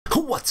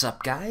What's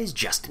up guys,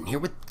 Justin here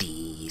with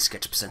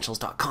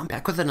TheSketchUpEssentials.com,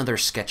 back with another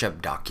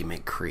SketchUp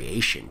document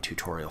creation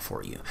tutorial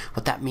for you.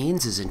 What that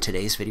means is in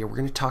today's video we're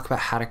going to talk about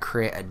how to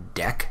create a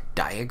deck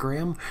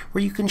diagram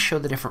where you can show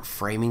the different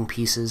framing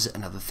pieces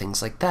and other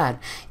things like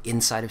that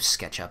inside of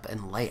SketchUp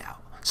and Layout.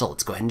 So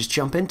let's go ahead and just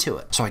jump into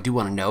it. So I do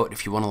want to note,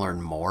 if you want to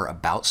learn more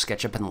about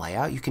SketchUp and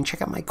Layout, you can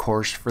check out my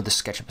course for the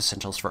SketchUp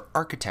Essentials for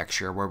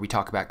Architecture, where we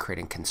talk about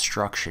creating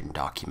construction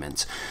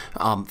documents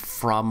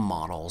from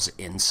models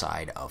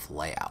inside of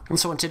Layout. And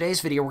so in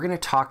today's video, we're going to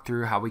talk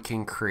through how we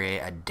can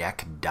create a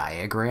deck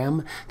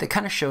diagram that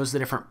kind of shows the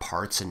different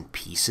parts and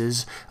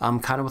pieces,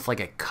 kind of with like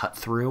a cut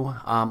through,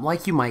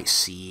 like you might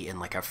see in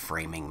like a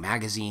framing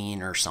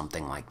magazine or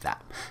something like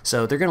that.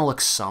 So they're going to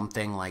look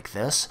something like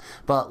this,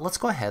 but let's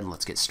go ahead and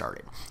let's get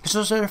started. So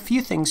there's a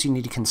few things you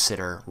need to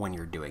consider when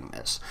you're doing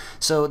this.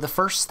 So the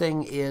first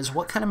thing is,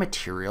 what kind of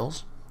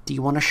materials do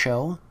you want to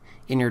show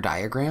in your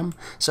diagram?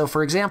 So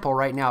for example,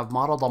 right now I've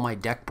modeled all my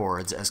deck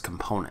boards as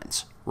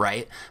components,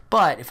 right?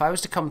 But if I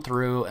was to come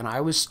through and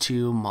I was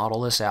to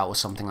model this out with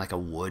something like a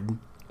wood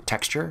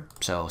texture,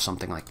 so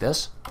something like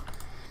this,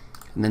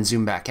 and then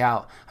zoom back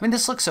out, I mean,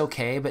 this looks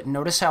okay, but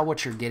notice how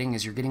what you're getting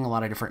is you're getting a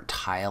lot of different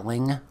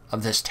tiling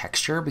of this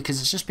texture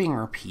because it's just being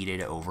repeated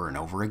over and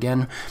over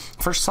again.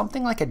 For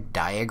something like a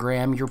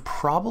diagram, you're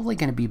probably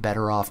going to be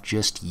better off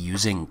just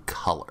using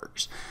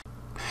colors.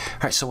 All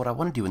right, so what I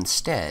want to do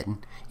instead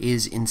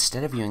is,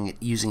 instead of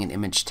using an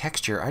image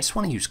texture, I just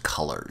want to use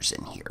colors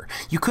in here.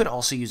 You could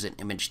also use an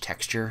image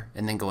texture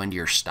and then go into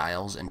your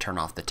styles and turn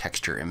off the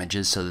texture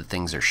images so that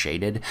things are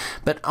shaded,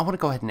 but I want to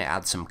go ahead and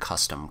add some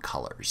custom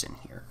colors in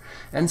here.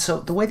 And so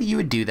the way that you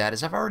would do that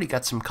is, I've already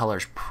got some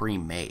colors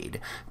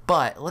pre-made,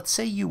 but let's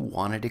say you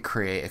wanted to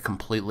create a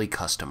completely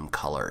custom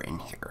color in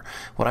here.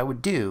 What I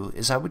would do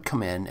is I would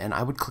come in and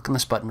I would click on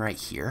this button right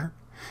here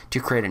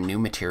to create a new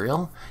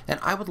material, and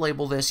I would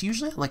label this,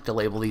 usually I like to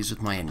label these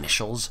with my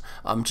initials,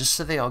 just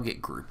so they all get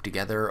grouped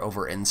together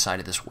over inside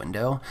of this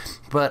window,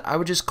 but I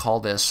would just call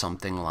this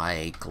something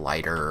like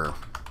lighter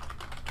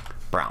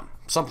brown,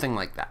 something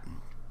like that.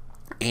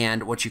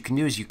 And what you can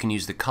do is you can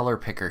use the color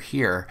picker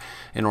here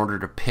in order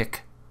to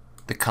pick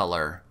the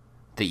color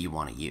that you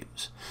want to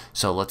use.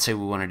 So let's say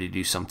we wanted to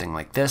do something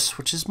like this,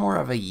 which is more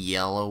of a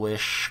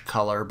yellowish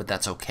color, but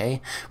that's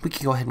okay. We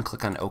can go ahead and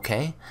click on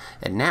OK,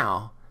 and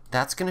now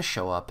that's going to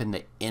show up in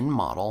the in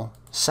model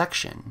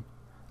section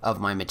of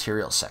my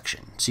material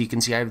section. So you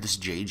can see I have this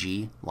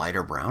JG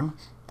lighter brown.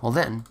 Well,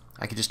 then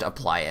I could just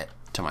apply it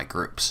to my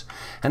groups.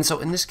 And so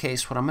in this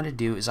case, what I'm going to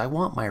do is I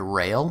want my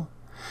rail,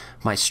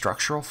 my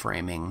structural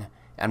framing,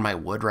 and my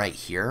wood right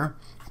here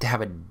to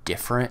have a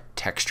different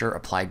texture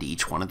applied to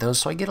each one of those,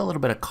 so I get a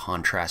little bit of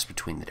contrast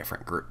between the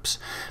different groups.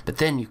 But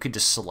then you could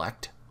just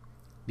select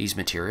these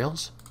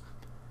materials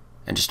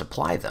and just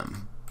apply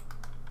them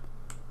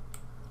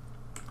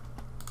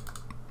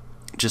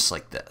just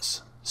like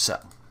this. So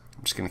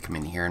I'm just going to come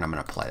in here and I'm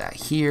going to apply that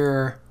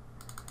here.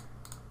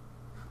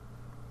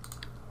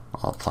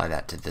 I'll apply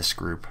that to this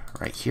group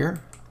right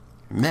here,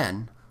 and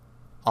then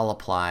I'll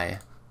apply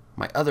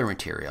my other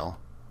material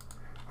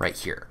right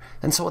here.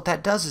 And so what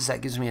that does is that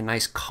gives me a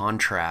nice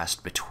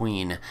contrast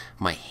between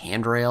my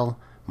handrail,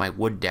 my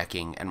wood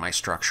decking, and my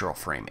structural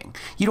framing.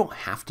 You don't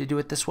have to do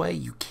it this way.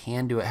 You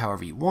can do it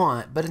however you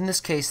want, but in this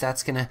case,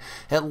 that's going to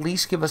at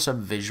least give us a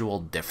visual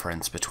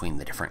difference between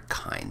the different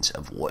kinds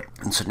of wood.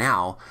 And so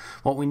now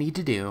what we need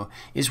to do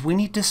is we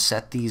need to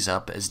set these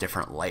up as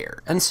different layers.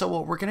 And so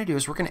what we're going to do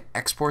is we're going to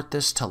export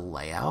this to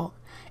Layout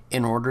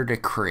in order to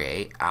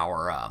create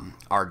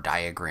our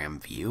diagram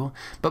view.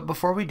 But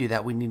before we do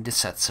that, we need to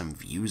set some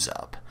views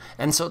up.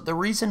 And so the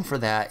reason for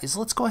that is,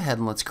 let's go ahead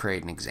and let's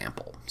create an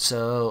example.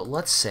 So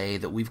let's say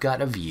that we've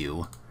got a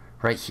view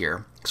right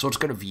here. So let's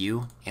go to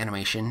View,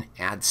 Animation,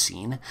 Add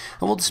Scene,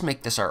 and we'll just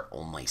make this our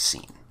only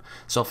scene.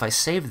 So if I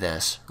save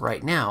this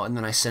right now and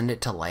then I send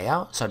it to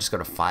Layout, so I just go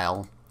to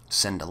File,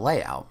 Send to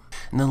Layout,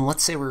 and then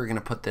let's say we were going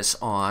to put this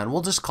on,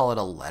 we'll just call it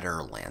a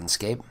letter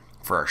landscape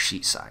for our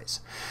sheet size.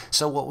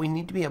 So what we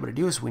need to be able to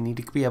do is we need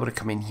to be able to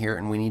come in here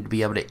and we need to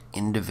be able to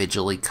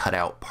individually cut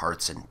out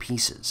parts and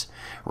pieces,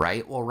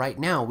 right? Well, right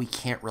now we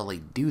can't really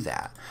do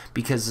that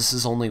because this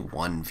is only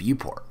one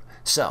viewport.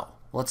 So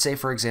let's say,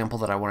 for example,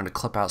 that I wanted to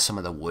clip out some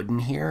of the wood in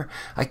here.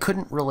 I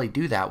couldn't really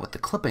do that with the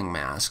clipping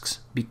masks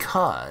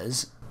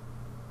because,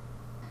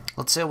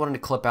 let's say I wanted to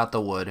clip out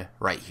the wood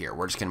right here.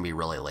 We're just going to be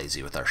really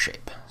lazy with our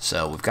shape.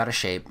 So we've got a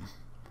shape.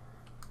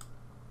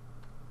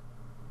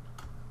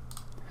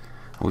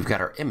 We've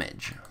got our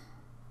image.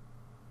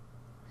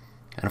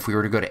 And if we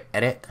were to go to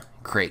Edit,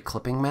 Create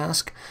Clipping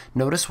Mask,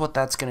 notice what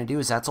that's going to do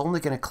is that's only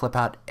going to clip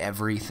out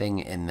everything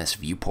in this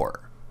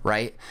viewport,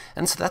 right?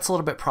 And so that's a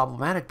little bit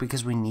problematic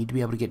because we need to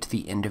be able to get to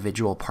the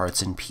individual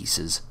parts and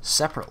pieces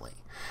separately.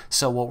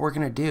 So what we're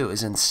going to do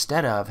is,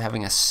 instead of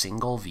having a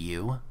single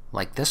view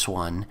like this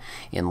one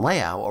in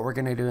Layout, what we're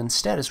going to do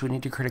instead is we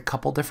need to create a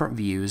couple different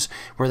views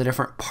where the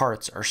different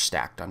parts are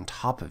stacked on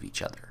top of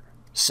each other.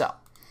 So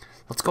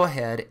let's go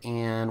ahead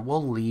and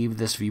we'll leave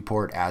this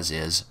viewport as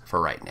is for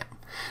right now.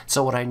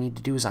 So what I need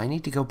to do is I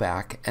need to go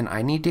back and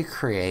I need to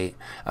create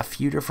a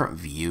few different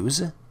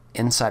views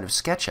inside of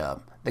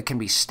SketchUp that can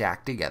be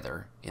stacked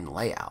together in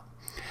layout.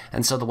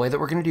 And so the way that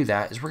we're going to do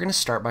that is we're going to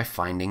start by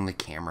finding the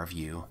camera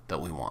view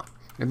that we want.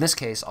 In this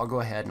case, I'll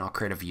go ahead and I'll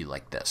create a view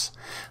like this.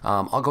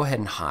 I'll go ahead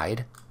and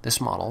hide this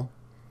model.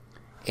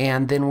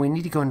 And then we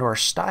need to go into our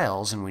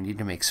styles and we need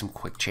to make some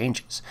quick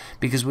changes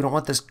because we don't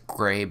want this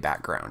gray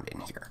background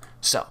in here.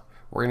 So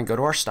we're going to go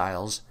to our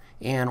styles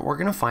and we're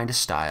going to find a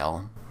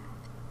style.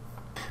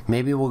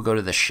 Maybe we'll go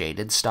to the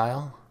shaded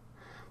style.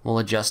 We'll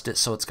adjust it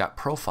so it's got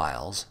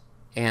profiles,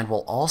 and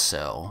we'll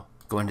also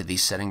go into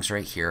these settings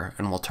right here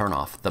and we'll turn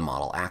off the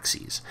model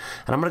axes.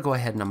 And I'm going to go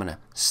ahead and I'm going to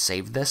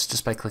save this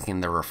just by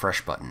clicking the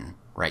refresh button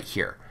right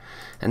here.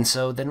 And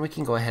so then we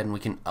can go ahead and we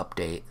can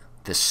update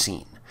this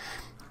scene.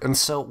 And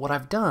so what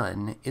I've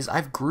done is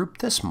I've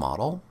grouped this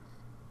model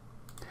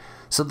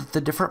so that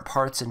the different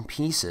parts and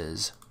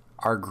pieces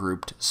are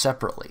grouped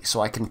separately,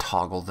 so I can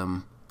toggle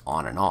them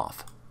on and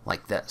off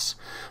like this.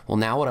 Well,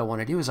 now what I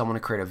want to do is I want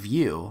to create a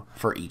view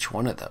for each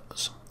one of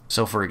those.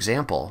 So for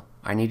example,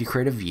 I need to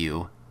create a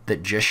view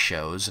that just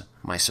shows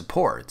my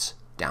supports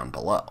down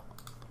below.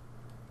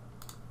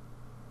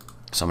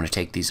 So I'm going to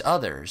take these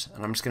others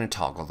and I'm just going to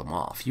toggle them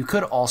off. You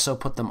could also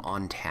put them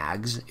on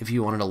tags if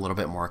you wanted a little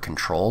bit more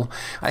control.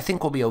 I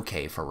think we'll be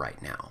okay for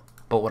right now.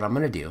 But what I'm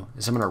going to do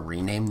is I'm going to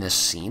rename this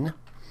scene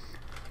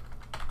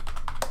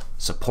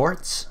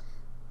supports,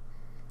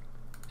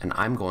 and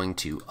I'm going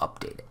to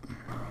update it.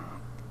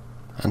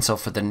 And so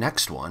for the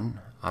next one,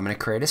 I'm going to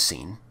create a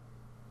scene,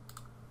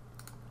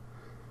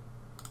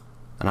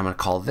 and I'm going to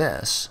call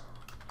this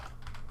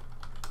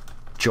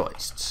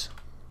joists.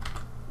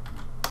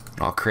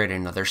 I'll create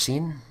another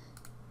scene,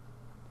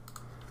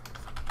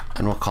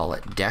 and we'll call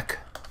it deck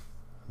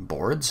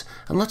boards.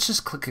 And let's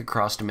just click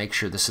across to make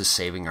sure this is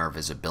saving our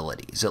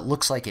visibilities. It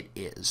looks like it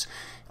is.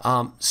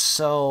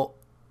 So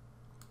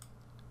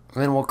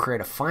then we'll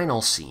create a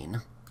final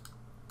scene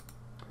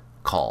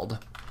called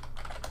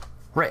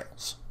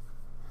rails.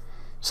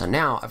 So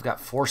now I've got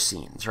 4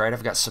 scenes, right?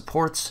 I've got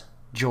supports,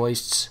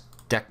 joists,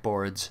 deck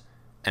boards,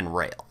 and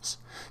rails.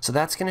 So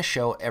that's going to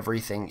show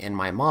everything in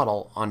my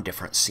model on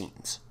different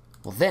scenes.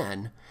 Well,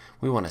 then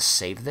we want to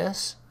save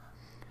this,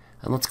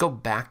 and let's go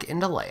back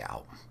into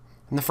layout.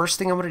 And the first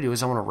thing I'm going to do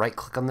is I want to right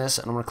click on this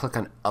and I'm going to click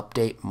on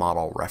update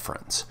model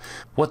reference.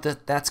 What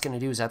that's going to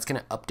do is that's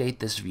going to update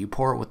this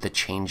viewport with the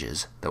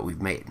changes that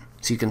we've made.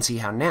 So you can see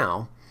how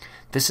now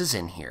this is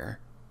in here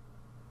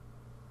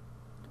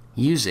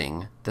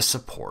using the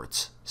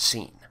supports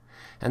scene.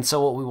 And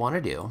so what we want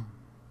to do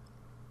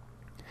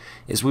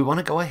is we want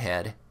to go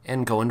ahead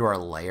and go into our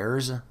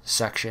layers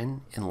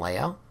section in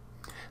layout.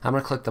 I'm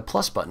going to click the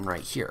plus button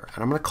right here,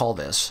 and I'm going to call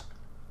this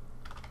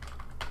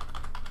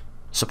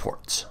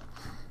supports.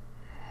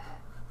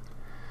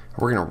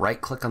 We're going to right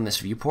click on this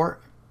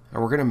viewport,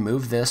 and we're going to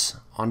move this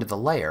onto the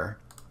layer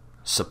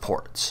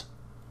supports.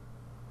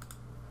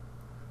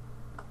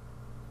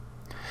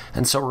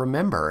 And so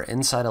remember,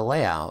 inside a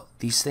layout,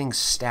 these things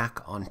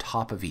stack on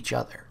top of each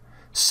other.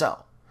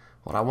 So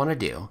what I want to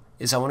do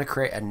is I want to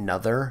create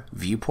another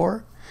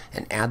viewport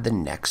and add the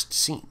next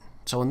scene.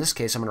 So in this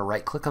case, I'm going to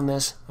right click on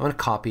this, I'm going to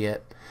copy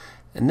it,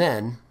 and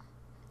then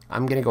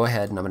I'm going to go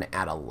ahead and I'm going to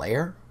add a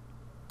layer.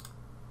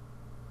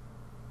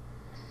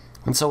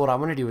 And so what I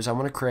want to do is I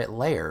want to create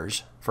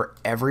layers for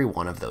every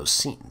one of those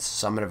scenes.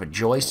 So I'm going to have a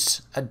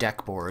joists, a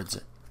deck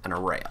boards, and a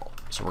rail.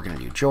 So we're going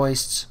to do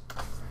joists,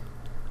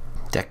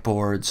 deck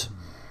boards,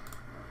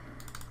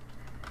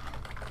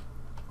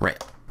 rail.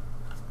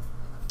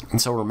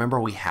 And so remember,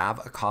 we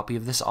have a copy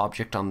of this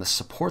object on the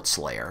supports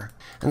layer.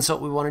 And so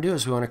what we want to do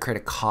is we want to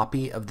create a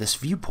copy of this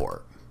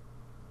viewport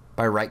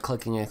by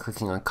right-clicking and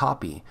clicking on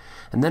copy.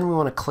 And then we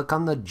want to click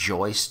on the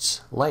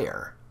joists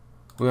layer.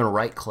 We want to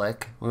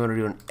right-click, we want to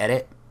do an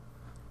edit,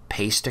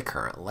 paste to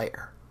current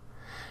layer.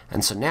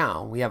 And so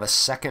now we have a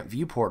second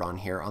viewport on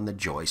here on the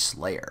joists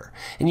layer.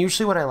 And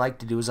usually what I like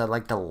to do is I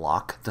like to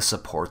lock the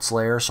supports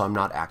layer so I'm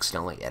not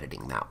accidentally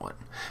editing that one.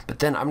 But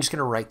then I'm just going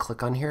to right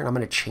click on here and I'm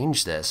going to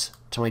change this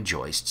to my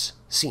joists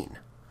scene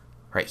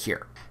right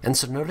here. And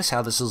so notice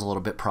how this is a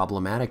little bit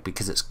problematic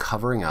because it's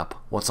covering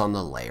up what's on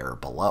the layer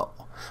below.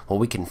 Well,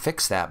 we can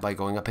fix that by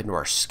going up into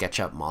our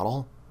SketchUp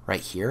model right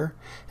here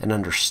and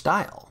under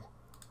style,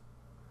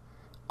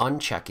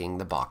 unchecking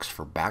the box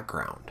for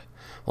background.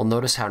 Well,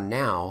 notice how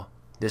now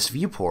this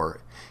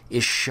viewport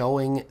is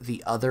showing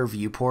the other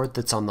viewport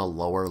that's on the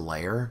lower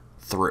layer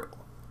through.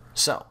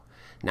 So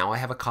now I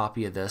have a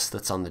copy of this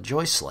that's on the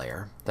joist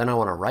layer. Then I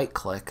want to right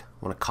click,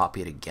 I want to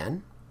copy it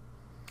again,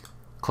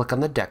 click on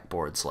the deck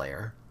boards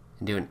layer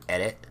and do an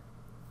edit,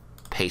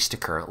 paste to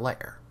current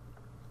layer.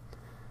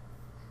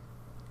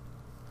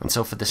 And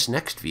so for this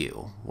next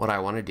view, what I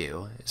want to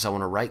do is I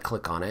want to right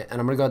click on it and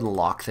I'm going to go ahead and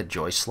lock the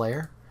joist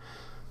layer.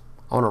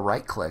 I want to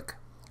right click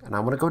and I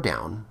want to go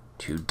down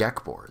to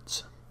deck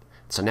boards.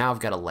 So now I've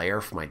got a layer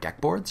for my deck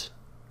boards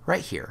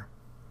right here.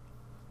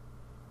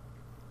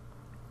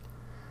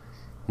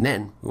 And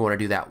then we want to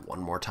do that one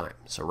more time.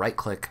 So right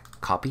click,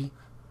 copy,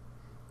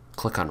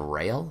 click on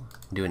rail,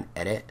 do an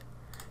edit,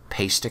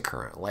 paste to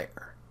current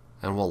layer,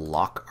 and we'll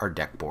lock our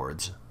deck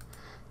boards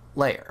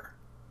layer,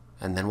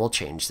 and then we'll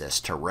change this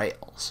to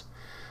rails.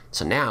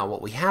 So now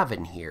what we have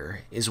in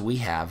here is we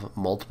have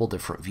multiple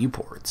different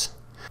viewports.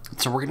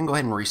 So we're going to go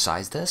ahead and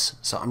resize this.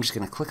 So I'm just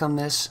going to click on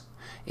this,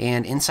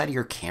 and inside of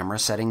your camera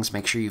settings,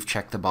 make sure you've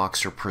checked the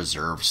box for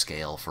preserve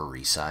scale for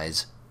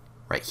resize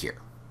right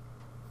here.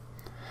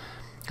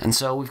 And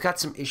so we've got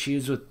some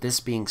issues with this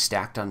being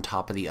stacked on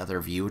top of the other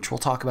view, which we'll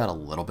talk about a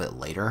little bit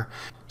later.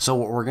 So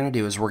what we're going to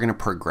do is we're going to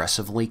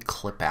progressively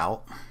clip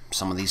out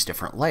some of these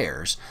different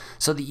layers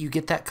so that you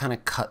get that kind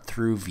of cut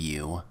through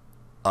view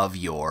of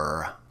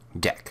your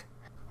deck.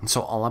 And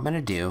so all I'm going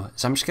to do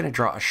is I'm just going to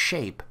draw a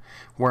shape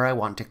where I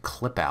want to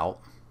clip out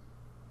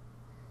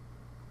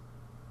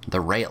the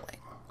railing.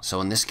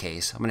 So in this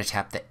case, I'm going to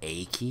tap the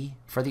A key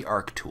for the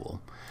arc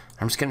tool.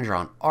 I'm just going to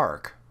draw an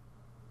arc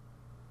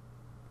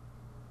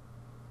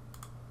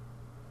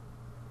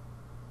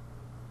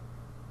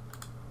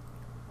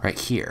right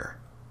here,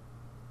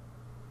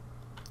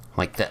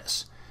 like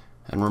this.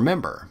 And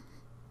remember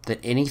that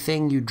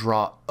anything you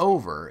draw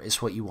over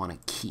is what you want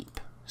to keep.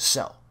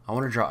 So I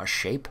want to draw a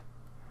shape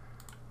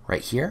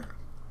right here.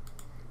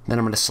 Then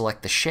I'm going to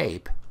select the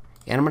shape,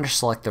 and I'm going to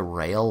select the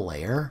rail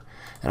layer,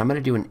 and I'm going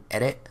to do an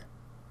edit,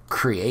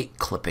 create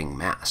clipping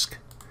mask.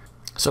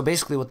 So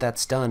basically what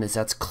that's done is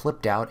that's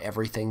clipped out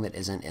everything that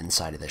isn't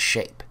inside of the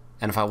shape.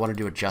 And if I wanted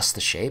to adjust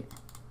the shape,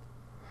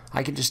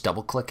 I can just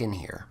double click in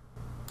here,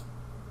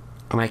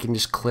 and I can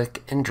just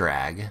click and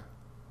drag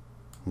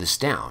this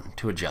down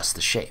to adjust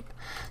the shape.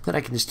 Then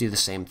I can just do the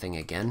same thing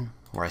again,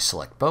 where I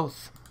select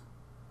both,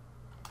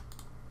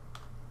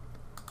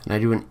 and I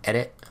do an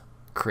edit,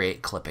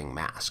 create clipping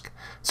mask.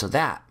 So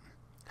that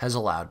has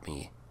allowed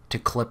me to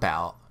clip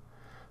out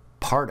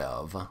part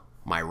of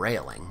my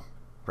railing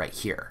right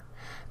here.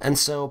 And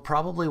so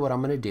probably what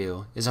I'm going to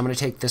do is I'm going to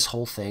take this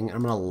whole thing and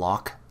I'm going to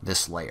lock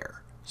this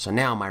layer. So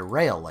now my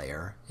rail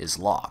layer is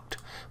locked.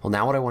 Well,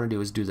 now what I want to do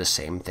is do the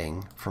same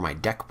thing for my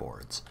deck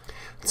boards.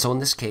 So in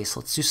this case,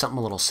 let's do something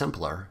a little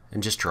simpler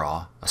and just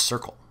draw a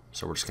circle.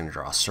 So we're just going to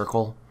draw a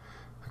circle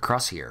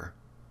across here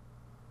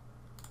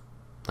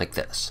like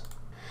this.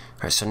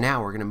 All right, so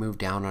now we're going to move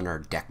down on our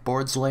deck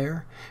boards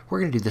layer. We're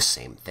going to do the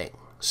same thing.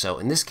 So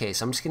in this case,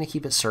 I'm just going to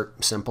keep it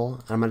simple,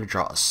 and I'm going to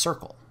draw a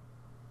circle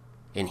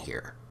in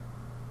here.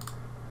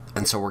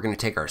 And so we're going to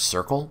take our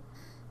circle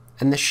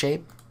and this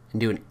shape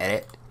and do an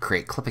edit,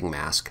 create clipping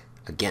mask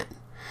again.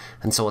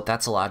 And so what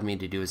that's allowed me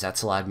to do is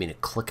that's allowed me to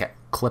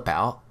clip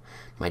out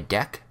my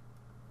deck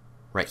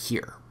right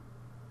here,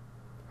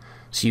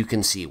 so you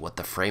can see what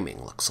the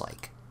framing looks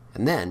like.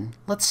 And then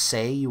let's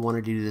say you want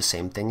to do the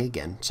same thing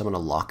again. So I'm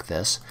going to lock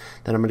this.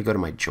 Then I'm going to go to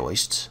my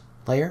joists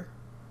layer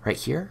right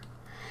here,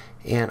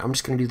 and I'm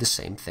just going to do the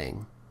same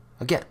thing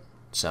again.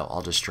 So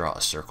I'll just draw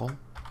a circle.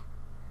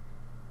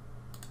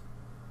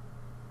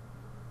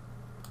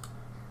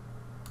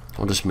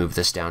 We'll just move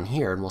this down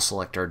here, and we'll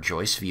select our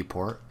joist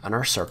viewport and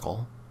our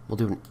circle. We'll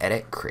do an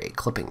edit, create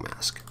clipping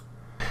mask.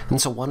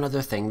 And so one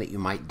other thing that you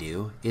might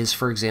do is,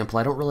 for example,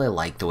 I don't really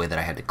like the way that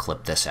I had to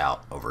clip this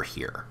out over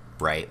here,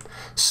 right?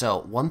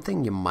 So one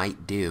thing you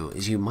might do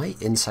is you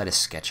might, inside of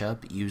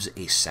SketchUp, use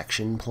a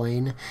section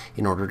plane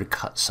in order to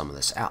cut some of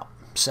this out.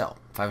 So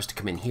if I was to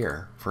come in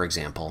here, for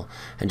example,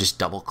 and just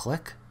double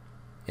click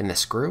in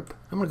this group,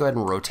 I'm going to go ahead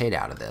and rotate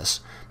out of this,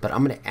 but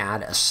I'm going to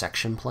add a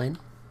section plane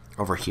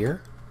over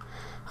here,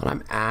 and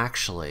I'm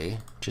actually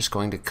just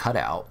going to cut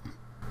out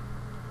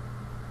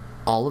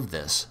all of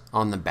this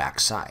on the back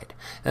side.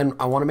 And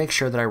I want to make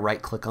sure that I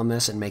right click on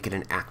this and make it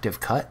an active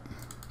cut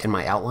in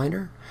my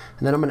outliner,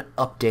 and then I'm going to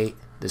update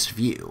this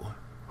view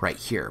right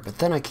here. But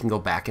then I can go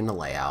back into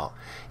layout,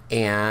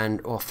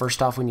 and well,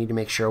 first off, we need to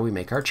make sure we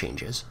make our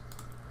changes.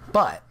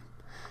 But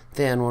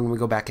then when we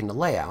go back into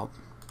layout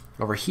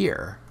over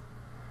here,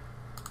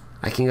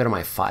 I can go to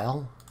my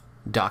file,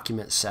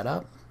 document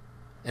setup,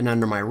 and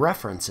under my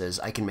references,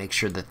 I can make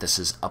sure that this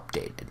is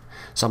updated.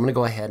 So I'm going to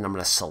go ahead and I'm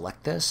going to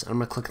select this, and I'm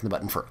going to click on the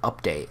button for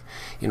update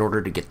in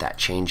order to get that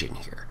change in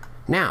here.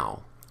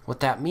 Now, what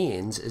that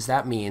means is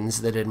that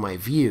in my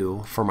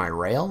view for my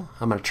rail,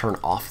 I'm going to turn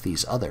off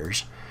these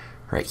others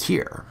right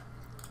here.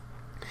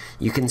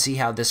 You can see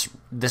how this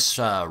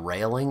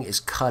railing is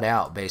cut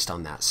out based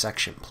on that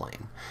section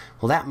plane.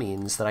 Well, that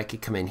means that I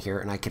could come in here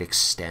and I could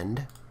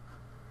extend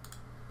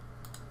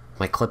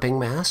my clipping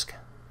mask.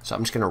 So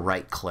I'm just going to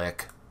right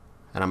click,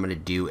 and I'm going to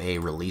do a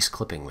release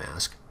clipping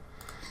mask.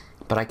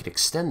 But I could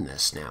extend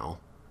this now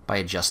by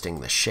adjusting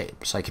the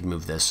shape. So I could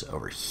move this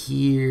over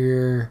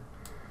here,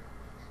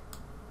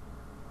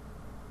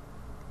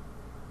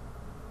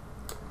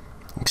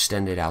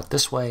 extend it out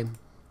this way,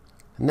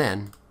 and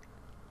then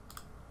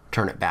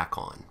turn it back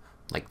on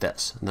like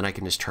this. And then I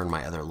can just turn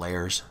my other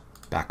layers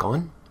back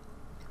on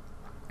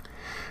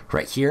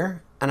right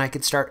here, and I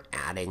could start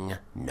adding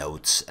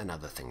notes and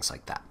other things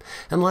like that.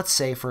 And let's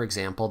say, for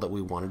example, that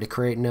we wanted to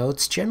create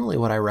notes. Generally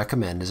what I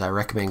recommend is I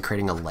recommend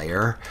creating a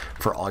layer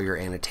for all your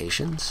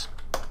annotations,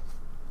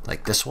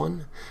 like this one,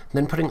 and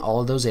then putting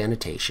all of those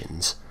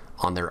annotations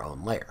on their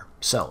own layer.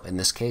 So in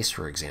this case,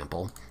 for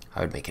example, I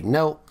would make a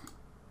note,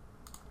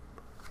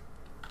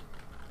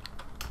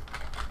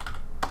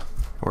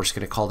 We're just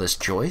going to call this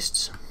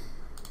joists.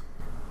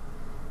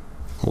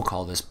 We'll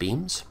call this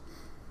beams.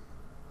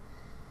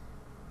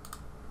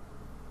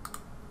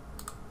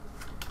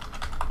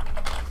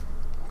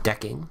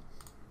 Decking,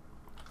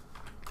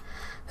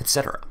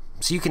 etc.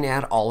 So you can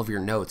add all of your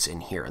notes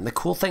in here. And the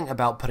cool thing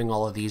about putting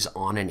all of these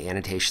on an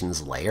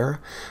annotations layer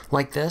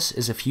like this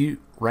is if you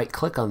right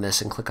click on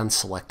this and click on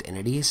select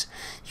entities,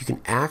 you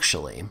can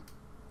actually,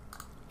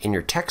 in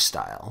your text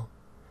style,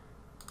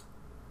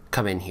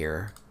 come in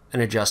here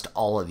and adjust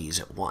all of these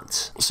at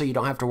once. So you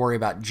don't have to worry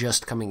about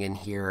just coming in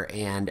here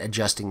and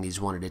adjusting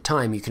these one at a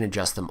time. You can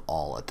adjust them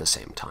all at the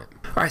same time.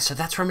 All right, so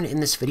that's where I'm gonna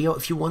end this video.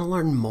 If you wanna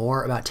learn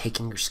more about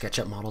taking your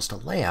SketchUp models to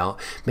layout,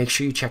 make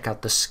sure you check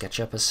out the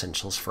SketchUp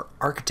Essentials for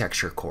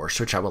Architecture course,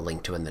 which I will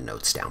link to in the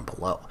notes down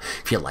below.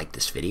 If you like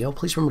this video,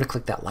 please remember to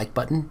click that like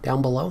button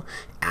down below.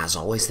 As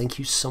always, thank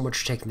you so much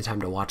for taking the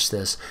time to watch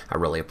this. I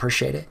really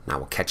appreciate it, and I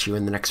will catch you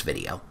in the next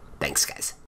video. Thanks, guys.